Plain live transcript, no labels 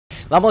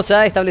Vamos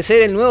a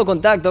establecer el nuevo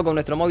contacto con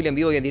nuestro móvil en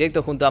vivo y en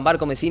directo junto a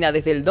Marco Messina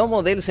desde el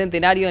Domo del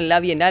Centenario en la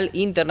Bienal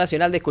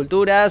Internacional de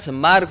Esculturas.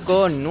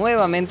 Marco,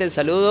 nuevamente el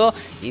saludo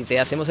y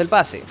te hacemos el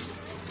pase.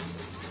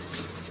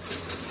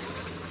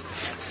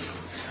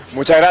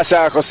 Muchas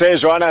gracias, José.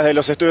 Joana, desde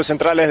los estudios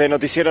centrales de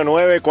Noticiero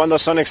 9, cuando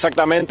son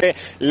exactamente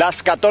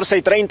las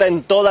 14:30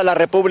 en toda la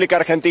República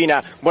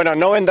Argentina. Bueno,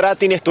 no vendrá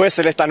Tini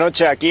Stoessel esta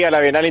noche aquí a la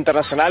Bienal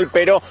Internacional,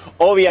 pero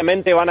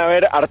obviamente van a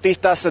haber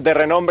artistas de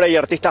renombre y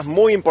artistas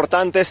muy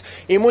importantes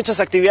y muchas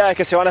actividades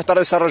que se van a estar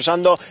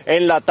desarrollando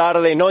en la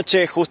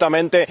tarde-noche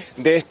justamente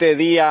de este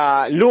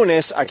día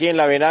lunes aquí en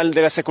la Bienal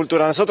de las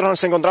Esculturas. Nosotros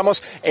nos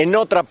encontramos en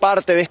otra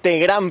parte de este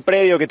gran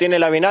predio que tiene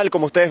la Bienal.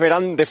 Como ustedes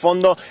verán de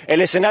fondo,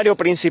 el escenario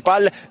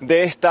principal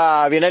de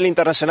esta Bienal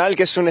Internacional,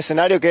 que es un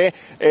escenario que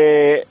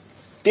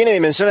tiene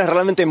dimensiones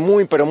realmente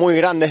muy, pero muy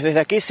grandes.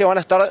 Desde aquí se van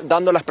a estar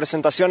dando las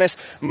presentaciones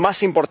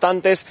más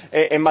importantes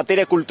en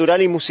materia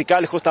cultural y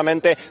musical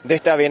justamente de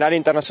esta Bienal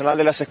Internacional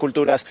de las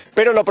Esculturas.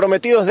 Pero lo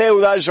prometido es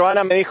deuda.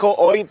 Joana me dijo,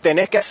 hoy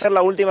tenés que hacer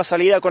la última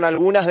salida con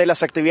algunas de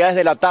las actividades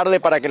de la tarde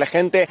para que la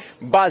gente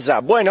vaya.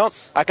 Bueno,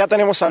 acá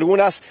tenemos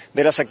algunas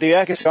de las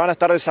actividades que se van a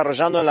estar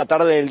desarrollando en la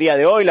tarde del día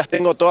de hoy. Las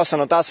tengo todas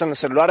anotadas en el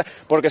celular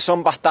porque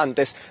son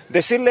bastantes.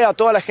 Decirle a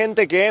toda la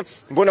gente que,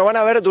 bueno, van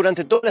a ver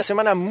durante toda la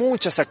semana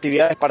muchas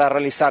actividades para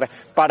realizar.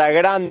 Para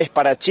grandes,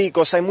 para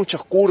chicos, hay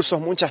muchos cursos,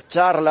 muchas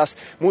charlas,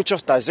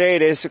 muchos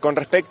talleres con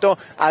respecto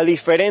a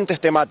diferentes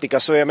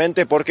temáticas,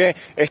 obviamente, porque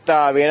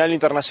esta Bienal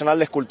Internacional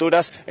de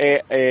Esculturas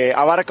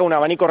abarca un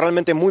abanico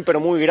realmente muy, pero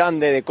muy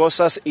grande de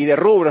cosas y de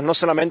rubros, no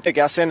solamente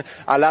que hacen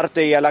al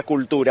arte y a la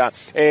cultura.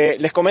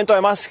 Les comento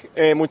además,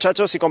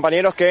 muchachos y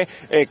compañeros, que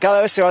cada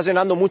vez se va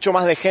llenando mucho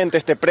más de gente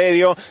este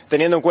predio,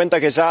 teniendo en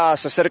cuenta que ya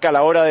se acerca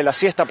la hora de la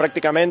siesta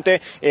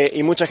prácticamente,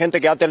 y mucha gente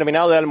que ha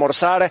terminado de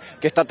almorzar,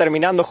 que está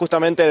terminando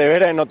justamente de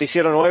ver el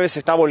Noticiero 9, se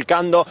está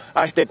volcando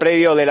a este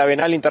predio de la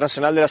Bienal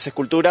Internacional de las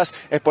Esculturas.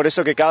 Es por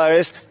eso que cada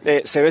vez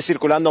se ve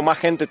circulando más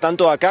gente,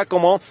 tanto de acá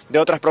como de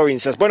otras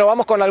provincias. Bueno,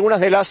 vamos con algunas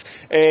de las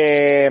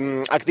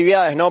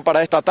actividades, ¿no?,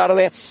 para esta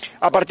tarde.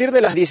 A partir de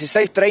las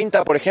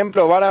 16:30, por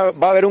ejemplo, va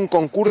a haber un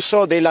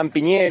concurso de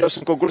lampiñeros,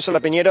 un concurso de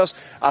lampiñeros,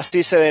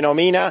 así se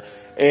denomina.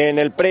 En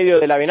el predio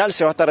de la Bienal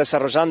se va a estar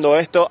desarrollando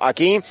esto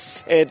aquí.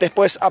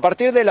 Después, a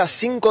partir de las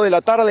 5 de la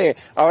tarde,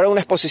 habrá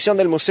una exposición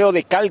del Museo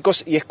de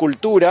Calcos y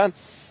Escultura,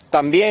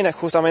 también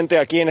justamente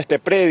aquí en este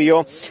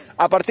predio.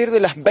 A partir de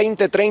las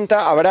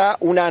 20:30 habrá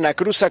una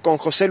anacruza con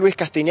José Luis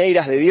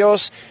Castiñeiras de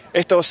Dios.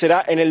 Esto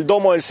será en el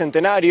Domo del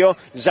Centenario,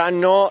 ya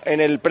no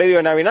en el predio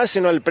de la Bienal,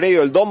 sino en el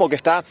predio del Domo, que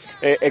está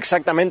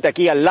exactamente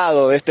aquí al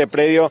lado de este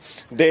predio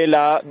de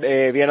la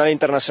Bienal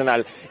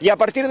Internacional. Y a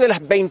partir de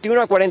las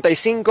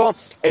 21:45,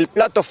 el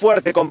plato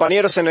fuerte,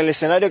 compañeros, en el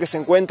escenario que se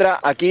encuentra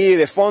aquí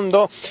de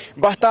fondo,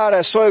 va a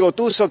estar Zoe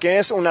Gotuso, quien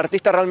es una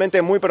artista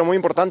realmente muy, pero muy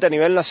importante a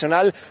nivel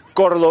nacional,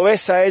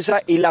 cordobesa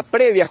ella, y la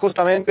previa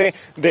justamente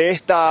de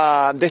esta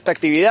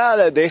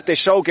actividad, de este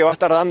show que va a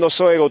estar dando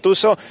Zoe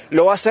Gotuso,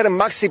 lo va a hacer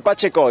Maxi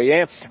Pachecoy,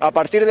 a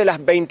partir de las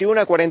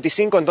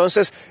 21:45,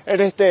 entonces,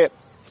 en este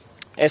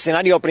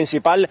escenario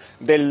principal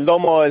del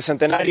Domo del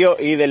Centenario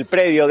y del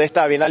predio de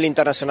esta Bienal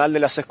Internacional de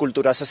las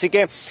Esculturas. Así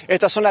que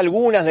estas son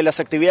algunas de las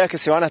actividades que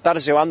se van a estar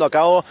llevando a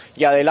cabo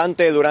y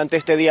adelante durante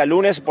este día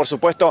lunes. Por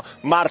supuesto,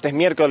 martes,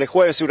 miércoles,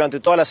 jueves y durante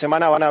toda la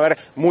semana van a haber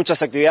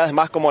muchas actividades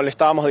más, como le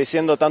estábamos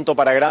diciendo, tanto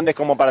para grandes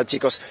como para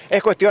chicos.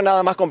 Es cuestión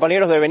nada más,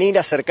 compañeros, de venir,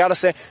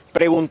 acercarse,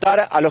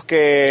 preguntar a los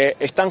que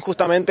están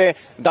justamente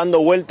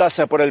dando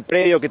vueltas por el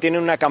predio, que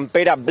tienen una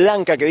campera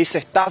blanca que dice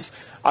staff.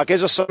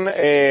 Aquellos son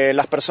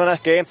las personas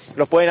que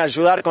los pueden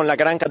ayudar con la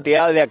gran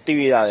cantidad de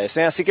actividades.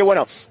 Así que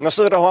bueno,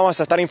 nosotros vamos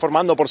a estar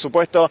informando, por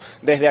supuesto,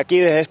 desde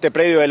aquí, desde este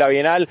predio de la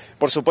Bienal,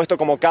 por supuesto,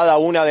 como cada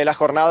una de las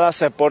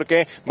jornadas,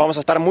 porque vamos a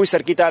estar muy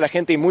cerquita de la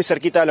gente y muy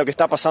cerquita de lo que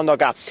está pasando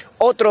acá.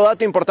 Otro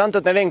dato importante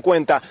a tener en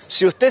cuenta: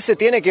 si usted se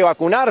tiene que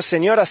vacunar,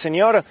 señora,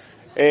 señor,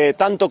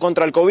 tanto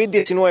contra el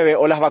COVID-19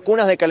 o las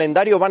vacunas de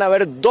calendario, van a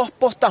haber 2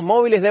 postas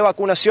móviles de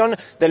vacunación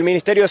del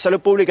Ministerio de Salud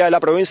Pública de la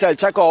provincia del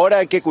Chaco. Ahora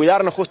hay que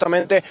cuidarnos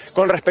justamente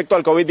con respecto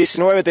al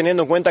COVID-19,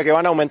 teniendo en cuenta que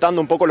van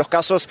aumentando un poco los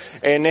casos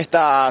en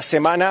esta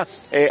semana,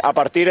 a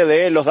partir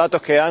de los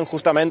datos que dan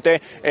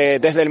justamente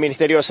desde el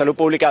Ministerio de Salud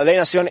Pública de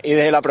Nación y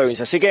desde la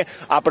provincia. Así que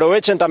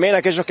aprovechen también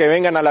aquellos que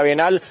vengan a la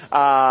Bienal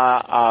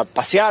a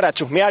pasear, a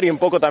chusmear y un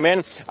poco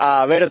también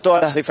a ver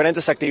todas las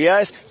diferentes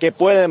actividades, que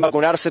pueden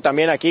vacunarse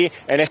también aquí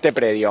en este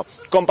predio.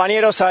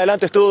 Compañeros,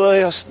 adelante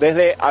estudios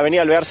desde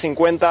Avenida Alvear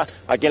 50,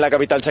 aquí en la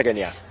capital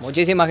chaqueña.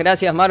 Muchísimas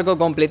gracias, Marco.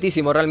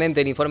 Completísimo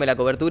realmente el informe, la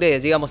cobertura, y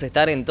allí vamos a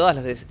estar en todas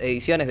las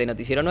ediciones de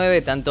Noticiero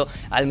 9, tanto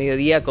al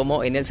mediodía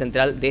como en el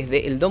central,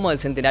 desde el Domo del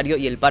Centenario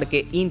y el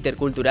Parque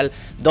Intercultural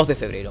 2 de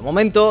Febrero.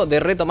 Momento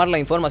de retomar la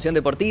información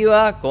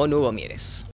deportiva con Hugo Mieres.